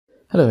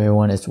Hello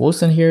everyone, it's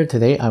Wilson here.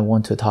 Today I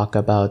want to talk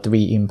about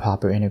three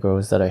improper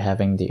integrals that are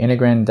having the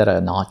integrand that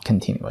are not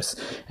continuous.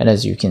 And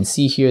as you can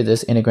see here,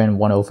 this integrand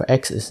 1 over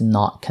x is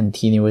not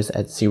continuous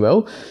at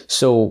 0.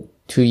 So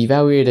to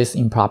evaluate this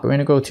improper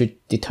integral to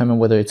determine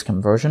whether it's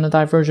convergent or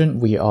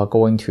divergent, we are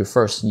going to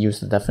first use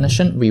the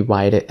definition,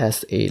 rewrite it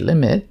as a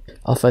limit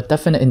of a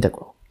definite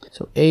integral.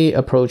 So a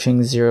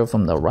approaching 0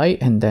 from the right,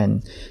 and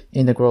then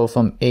integral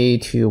from a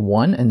to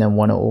 1, and then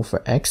 1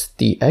 over x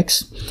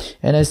dx.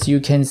 And as you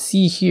can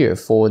see here,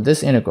 for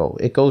this integral,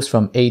 it goes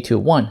from a to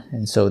 1.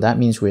 And so that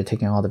means we're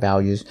taking all the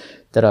values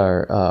that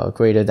are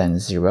greater than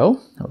 0.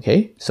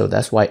 Okay, so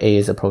that's why a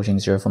is approaching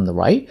 0 from the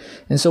right.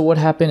 And so what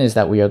happened is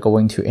that we are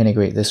going to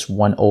integrate this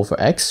 1 over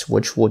x,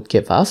 which would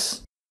give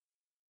us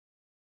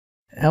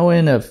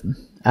ln of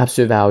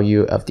absolute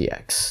value of the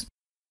x.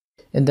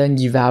 And then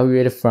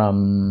evaluate it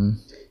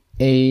from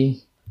a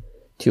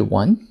to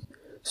 1.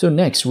 So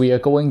next we are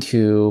going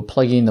to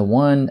plug in the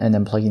 1 and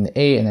then plug in the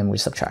a, and then we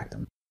subtract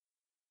them.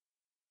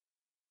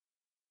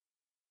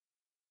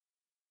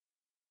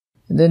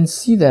 And then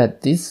see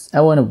that this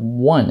ln of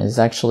 1 is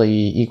actually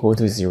equal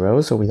to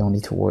 0, so we don't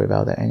need to worry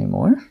about that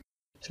anymore.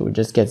 So we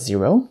just get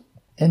 0.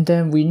 And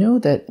then we know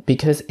that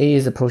because a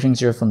is approaching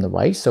 0 from the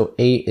right, so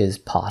a is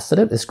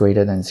positive, is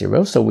greater than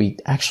 0, so we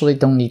actually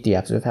don't need the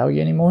absolute value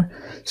anymore.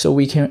 So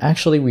we can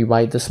actually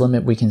rewrite this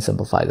limit, we can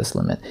simplify this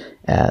limit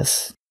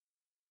as...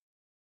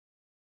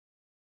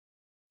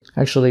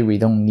 Actually, we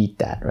don't need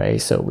that,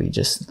 right? So we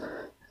just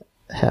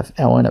have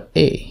ln of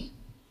a.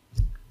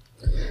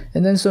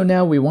 And then so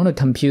now we want to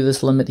compute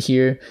this limit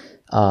here.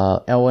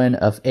 Ln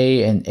of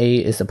a, and a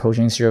is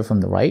approaching 0 from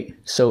the right.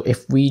 So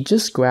if we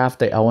just graph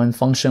the ln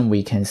function,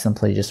 we can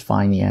simply just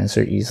find the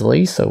answer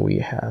easily. So we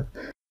have...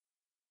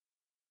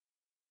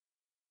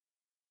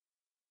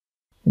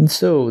 And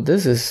so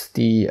this is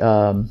the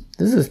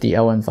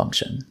ln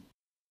function.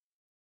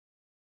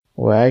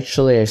 Or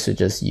actually I should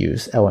just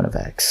use ln of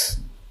x.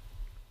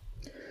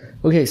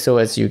 Okay, so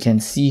as you can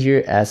see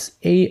here, as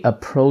a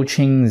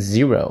approaching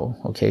 0,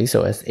 okay,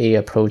 so as a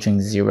approaching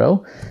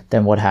 0,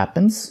 then what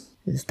happens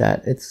is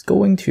that it's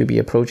going to be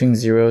approaching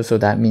 0, so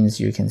that means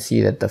you can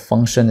see that the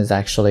function is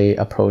actually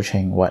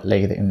approaching what,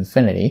 negative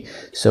infinity.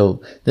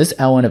 So this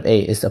ln of a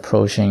is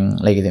approaching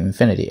negative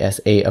infinity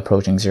as a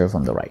approaching 0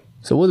 from the right.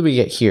 So what do we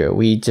get here?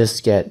 We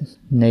just get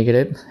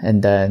negative,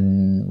 and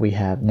then we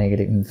have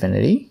negative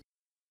infinity.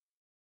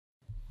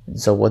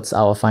 So what's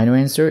our final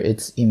answer?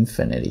 It's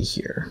infinity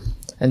here.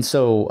 And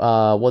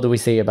so what do we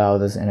say about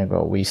this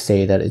integral? We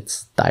say that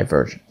it's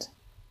divergent.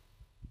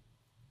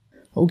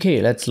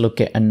 Okay, let's look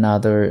at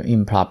another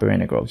improper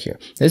integral here.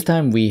 This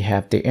time we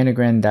have the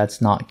integrand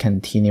that's not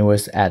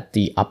continuous at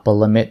the upper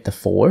limit, the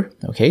 4.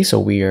 Okay, so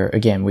we are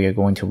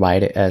going to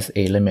write it as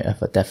a limit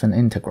of a definite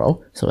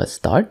integral. So let's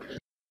start.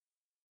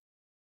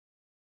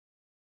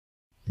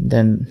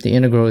 Then the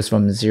integral is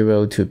from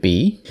 0 to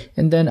b.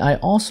 And then I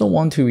also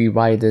want to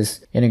rewrite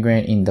this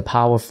integrand in the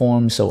power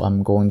form, so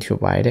I'm going to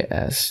write it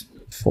as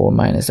 4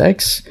 minus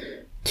x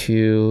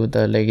to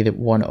the negative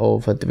 1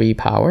 over 3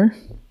 power.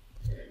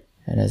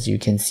 And as you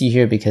can see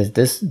here, because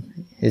this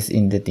is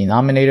in the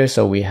denominator,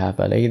 so we have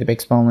a negative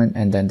exponent,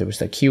 and then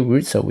there's a cube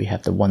root, so we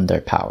have the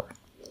 1/3 power.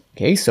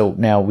 Okay, so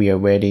now we are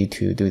ready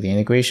to do the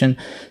integration.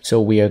 So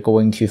we are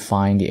going to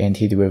find the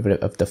antiderivative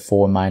of the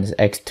 4 minus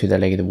x to the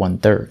negative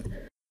 1/3.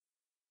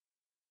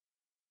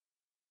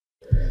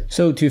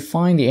 So to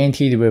find the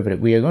antiderivative,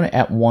 we are going to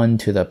add 1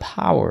 to the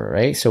power,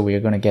 right? So we are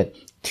going to get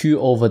 2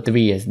 over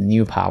 3 as the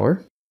new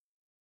power.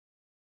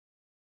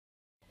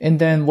 And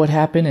then what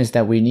happened is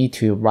that we need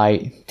to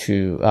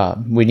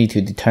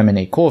determine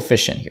a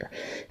coefficient here.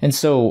 And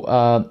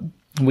so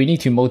we need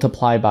to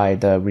multiply by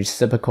the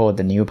reciprocal of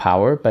the new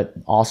power, but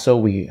also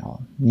we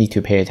need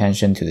to pay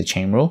attention to the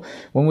chain rule.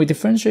 When we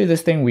differentiate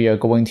this thing, we are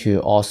going to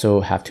also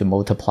have to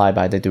multiply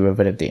by the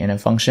derivative of the inner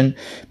function,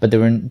 but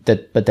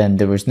then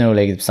there is no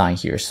negative sign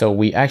here. So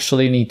we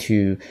actually need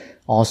to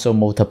also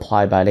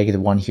multiply by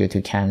 -1 here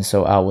to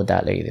cancel out with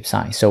that negative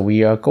sign. So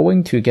we are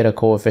going to get a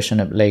coefficient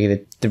of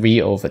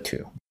 -3 over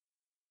 2.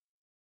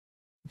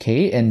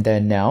 Okay, and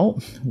then now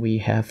we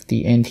have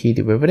the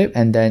antiderivative,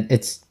 and then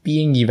it's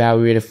being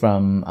evaluated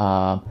from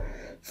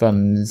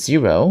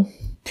 0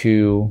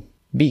 to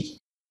b.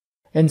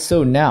 And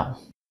so now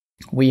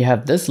we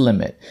have this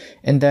limit,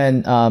 and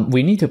then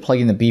we need to plug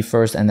in the b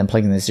first, and then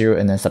plug in the 0,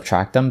 and then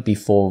subtract them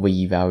before we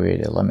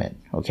evaluate the limit.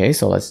 Okay,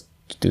 so let's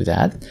do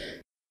that.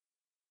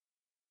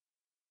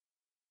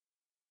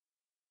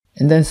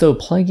 And then so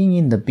plugging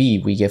in the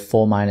b, we get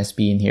 4 minus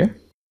b in here.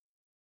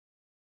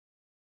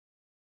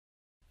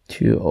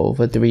 2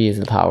 over 3 is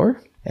the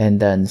power, and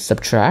then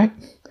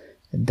subtract,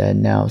 and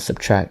then now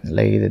subtract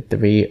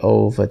 -3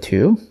 over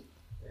 2,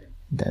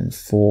 then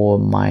 4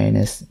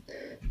 minus,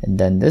 and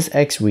then this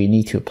x, we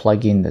need to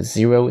plug in the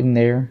 0 in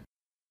there.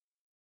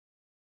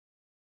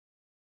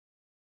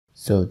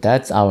 So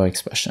that's our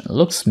expression. It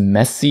looks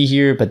messy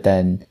here, but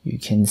then you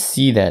can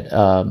see that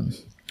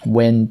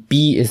when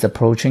b is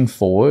approaching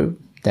 4,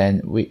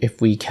 then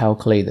if we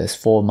calculate this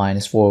 4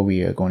 minus 4,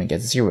 we are going to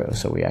get 0.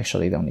 So we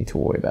actually don't need to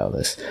worry about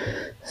this.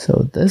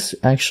 So this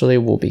actually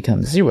will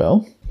become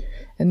 0.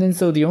 And then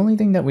so the only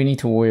thing that we need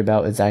to worry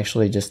about is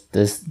actually just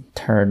this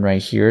term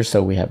right here.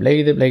 So we have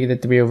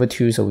negative 3 over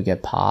 2. So we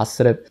get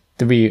positive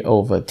 3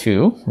 over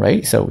 2,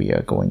 right? So we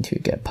are going to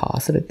get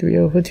positive 3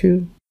 over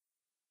 2.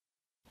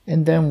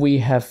 And then we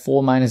have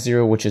 4 minus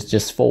 0, which is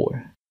just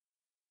 4.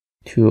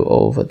 2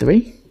 over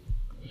 3.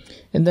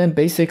 And then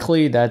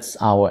basically that's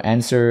our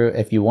answer.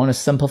 If you want to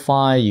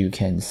simplify, you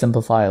can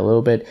simplify a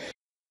little bit.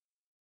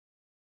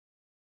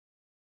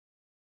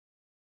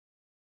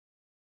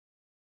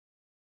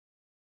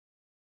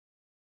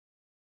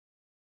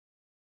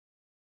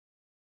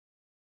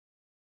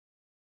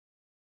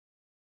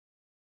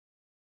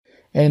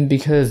 And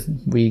because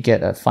we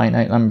get a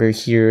finite number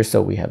here,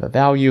 so we have a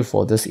value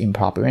for this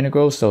improper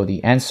integral, so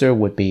the answer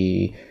would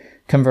be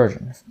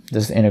convergent.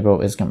 This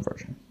integral is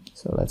convergent.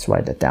 So let's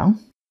write that down.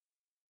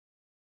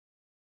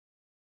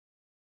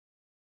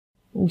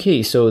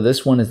 Okay, so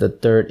this one is the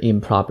third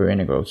improper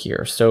integral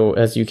here. So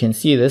as you can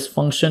see, this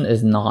function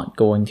is not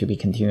going to be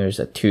continuous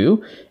at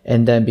 2.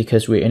 And then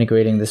because we're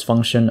integrating this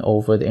function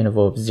over the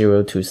interval of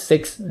 0 to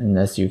 6, and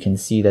as you can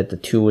see that the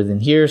 2 is in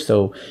here,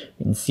 so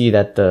you can see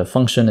that the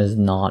function is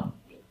not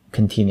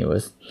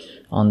continuous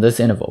on this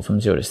interval from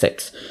 0 to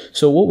 6.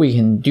 So what we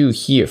can do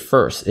here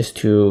first is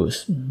to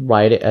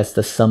write it as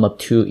the sum of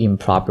two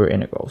improper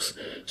integrals.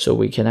 So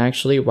we can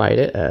actually write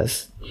it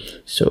as,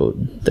 so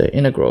the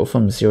integral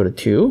from 0 to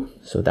 2,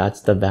 so that's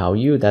the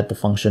value that the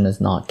function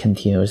is not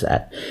continuous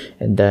at.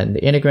 And then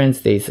the integrand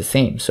stays the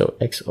same. So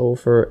x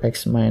over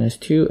x minus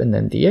 2 and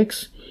then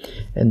dx.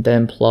 And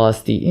then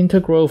plus the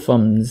integral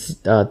from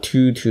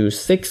 2 to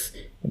 6.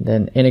 And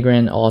then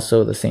integrand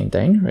also the same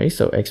thing, right?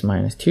 So x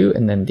minus 2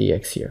 and then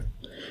dx here.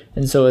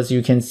 And so as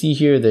you can see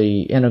here,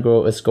 the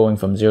integral is going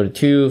from 0 to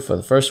 2 for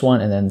the first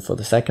one, and then for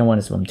the second one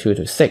is from 2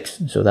 to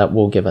 6. So that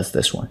will give us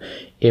this one.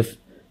 If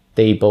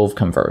they both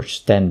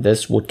converge, then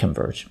this would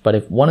converge. But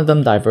if one of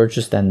them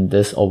diverges, then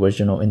this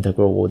original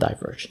integral will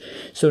diverge.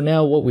 So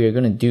now what we are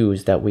going to do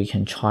is that we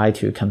can try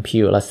to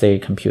compute, let's say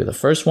compute the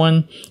first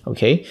one,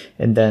 okay?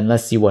 And then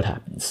let's see what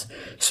happens.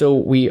 So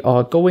we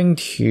are going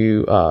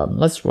to,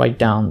 let's write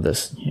down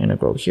this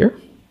integral here.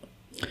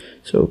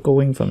 So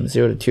going from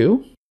 0 to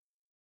 2.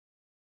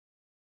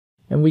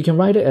 And we can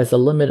write it as a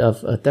limit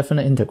of a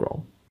definite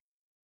integral.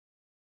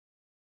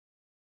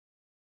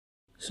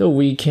 So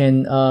we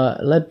can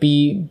let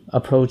b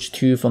approach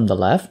 2 from the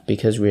left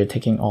because we are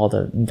taking all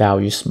the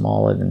values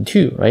smaller than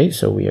 2, right?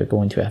 So we are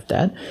going to have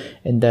that.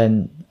 And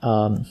then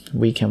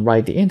we can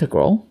write the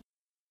integral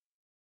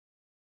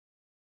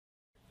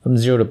from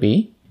 0 to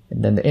b,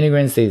 and then the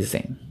integrand stays the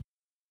same.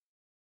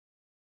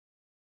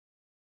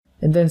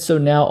 And then so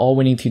now all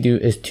we need to do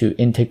is to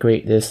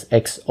integrate this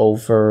x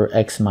over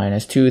x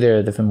minus 2. There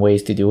are different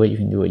ways to do it. You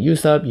can do a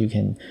usar, you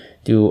can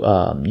do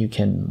you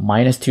can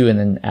minus 2 and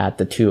then add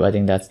the 2. I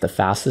think that's the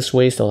fastest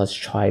way, so let's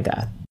try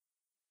that.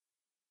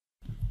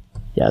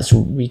 Yeah, so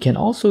we can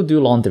also do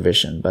long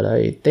division, but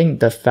I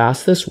think the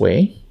fastest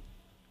way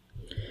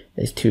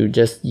is to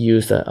just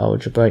use the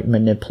algebraic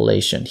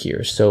manipulation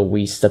here. So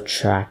we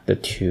subtract the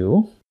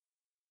 2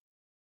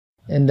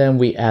 and then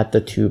we add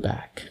the 2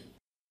 back.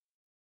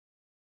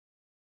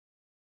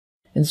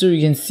 And so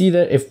you can see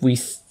that if we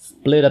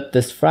split up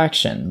this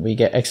fraction, we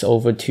get x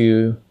over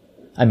 2,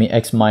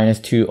 x minus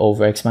 2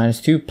 over x minus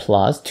 2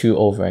 plus 2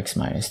 over x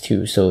minus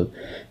 2. So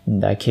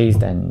in that case,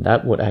 then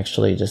that would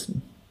actually just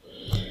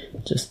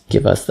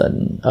give us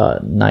a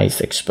nice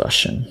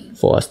expression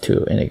for us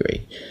to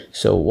integrate.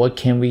 So what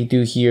can we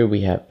do here?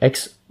 We have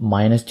x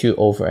minus 2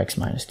 over x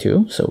minus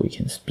 2. So we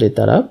can split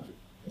that up.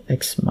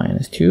 X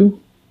minus 2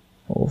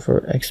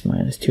 over x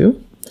minus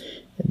 2.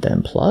 And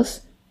then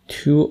plus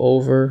 2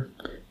 over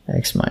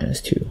x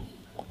minus 2.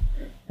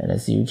 And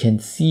as you can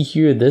see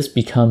here, this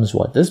becomes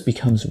what? This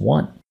becomes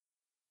 1.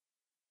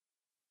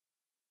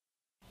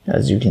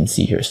 As you can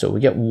see here. So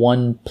we get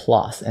 1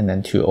 plus and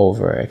then 2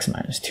 over x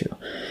minus 2.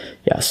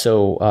 Yeah,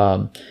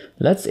 so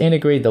let's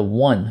integrate the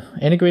 1.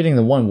 Integrating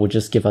the 1 will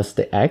just give us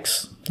the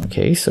x.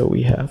 Okay, so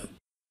we have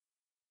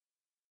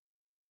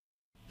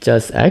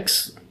just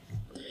x.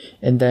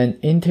 And then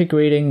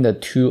integrating the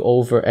 2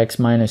 over x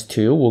minus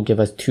 2 will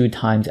give us 2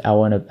 times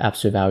our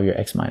absolute value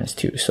x minus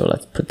 2. So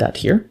let's put that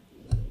here.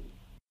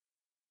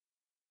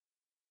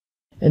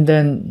 And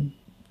then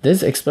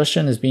this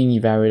expression is being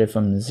evaluated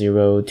from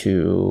 0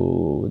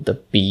 to the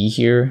b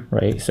here,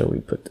 right? So we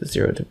put the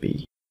 0 to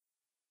b.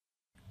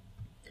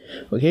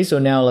 Okay, so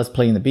now let's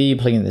plug in the b,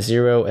 plug in the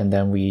 0, and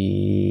then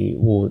we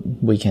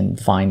can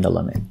find the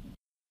limit.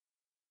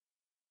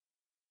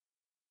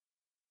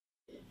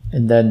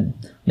 And then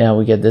now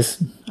we get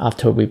this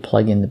after we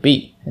plug in the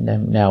b. And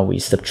then now we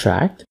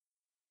subtract.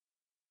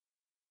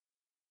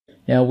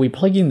 Now we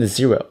plug in the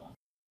 0.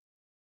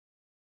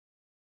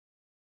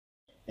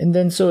 And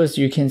then so as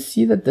you can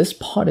see that this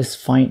part is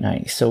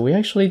finite, so we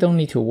actually don't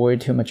need to worry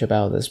too much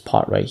about this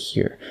part right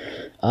here.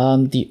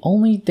 The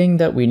only thing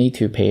that we need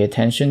to pay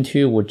attention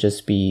to would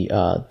just be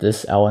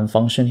this ln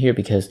function here,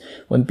 because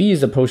when b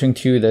is approaching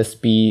 2, this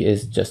b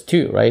is just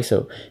 2, right?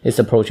 So it's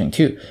approaching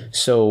 2.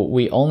 So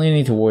we only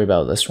need to worry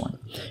about this one.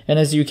 And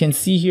as you can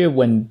see here,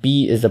 when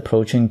b is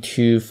approaching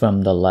 2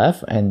 from the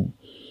left, and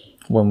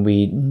when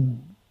we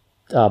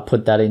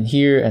put that in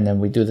here and then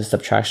we do the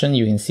subtraction,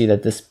 you can see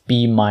that this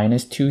b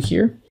minus 2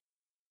 here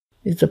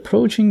is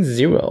approaching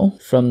 0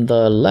 from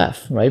the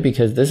left, right?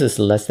 Because this is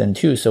less than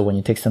 2. So when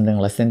you take something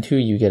less than 2,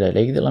 you get a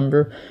negative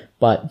number.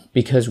 But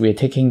because we're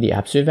taking the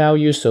absolute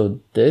value, so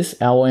this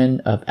ln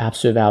of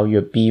absolute value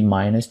of b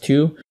minus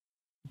 2,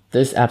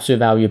 this absolute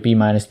value of b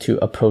minus 2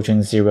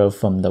 approaching 0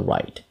 from the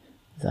right.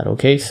 Is that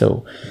okay?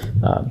 So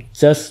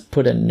just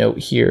put a note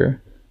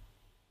here.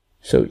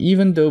 So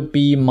even though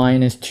b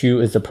minus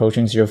 2 is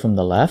approaching 0 from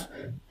the left,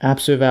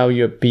 absolute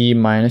value of b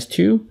minus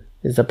 2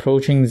 is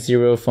approaching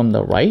 0 from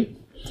the right.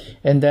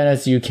 And then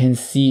as you can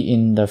see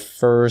in the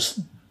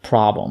first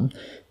problem,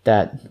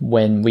 that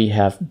when we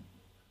have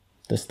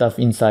the stuff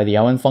inside the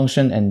ln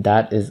function and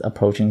that is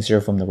approaching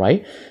 0 from the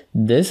right,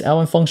 this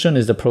ln function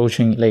is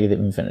approaching negative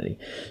infinity.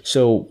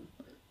 So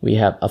we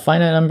have a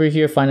finite number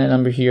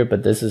here,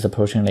 but this is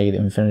approaching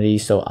negative infinity.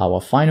 So our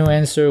final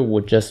answer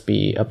would just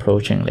be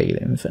approaching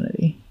negative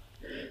infinity.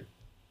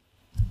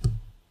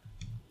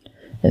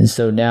 And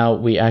so now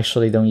we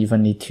actually don't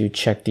even need to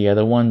check the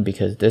other one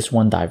because this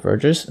one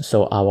diverges.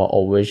 So our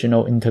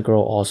original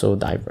integral also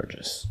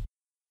diverges.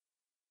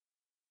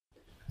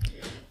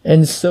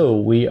 And so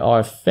we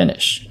are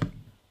finished.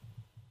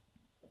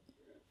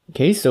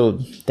 Okay, so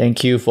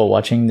thank you for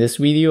watching this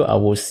video. I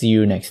will see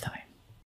you next time.